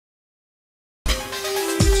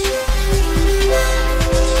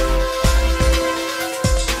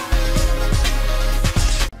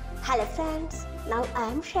I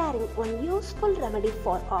am sharing one useful remedy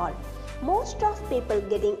for all. Most of people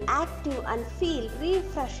getting active and feel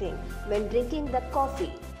refreshing when drinking the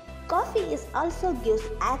coffee. Coffee is also gives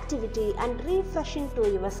activity and refreshing to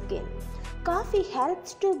your skin. Coffee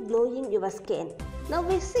helps to glowing your skin. Now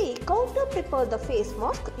we see how to prepare the face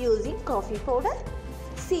mask using coffee powder.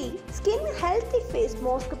 See skin healthy face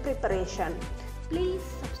mask preparation. Please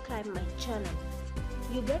subscribe my channel.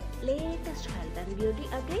 You get latest health and beauty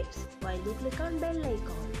updates while you click on bell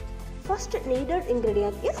icon. First needed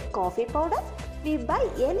ingredient is coffee powder. We buy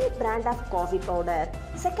any brand of coffee powder.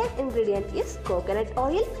 Second ingredient is coconut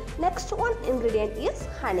oil. Next one ingredient is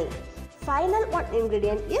honey. Final one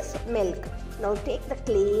ingredient is milk. Now take the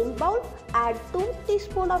clean bowl, add 2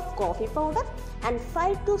 teaspoons of coffee powder and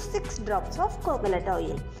 5 to 6 drops of coconut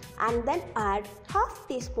oil, and then add half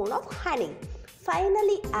teaspoon of honey.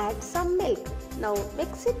 Finally add some milk. Now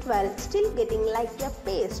mix it well, still getting like a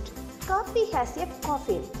paste. Coffee has a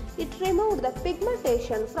caffeine. It removes the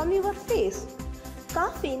pigmentation from your face.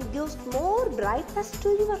 Caffeine gives more brightness to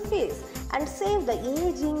your face and save the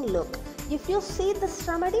aging look. If you see this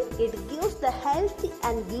remedy, it gives the healthy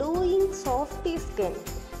and glowing softy skin.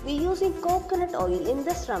 We using coconut oil in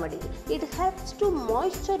this remedy. It helps to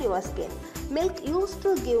moisture your skin. Milk used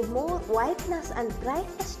to give more whiteness and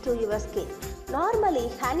brightness to your skin. Normally,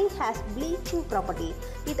 honey has bleaching property.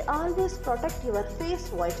 It always protects your face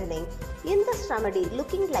whitening. In this remedy,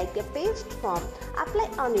 looking like a paste form, apply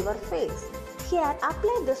on your face. Here,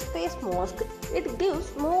 apply this face mask. It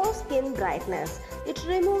gives more skin brightness. It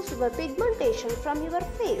removes your pigmentation from your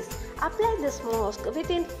face. Apply this mask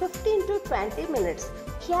within 15 to 20 minutes.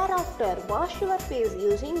 Hereafter, wash your face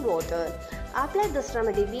using water. Apply this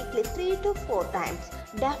remedy weekly 3 to 4 times.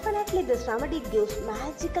 Definitely this remedy gives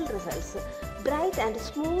magical results. Bright and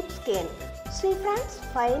smooth skin. See friends,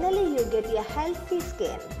 finally you get a healthy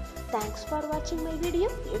skin. Thanks for watching my video.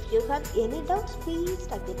 If you have any doubts, please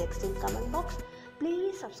type the text in comment box.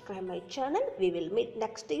 Please subscribe my channel. We will meet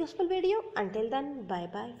next useful video. Until then, bye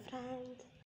bye friends.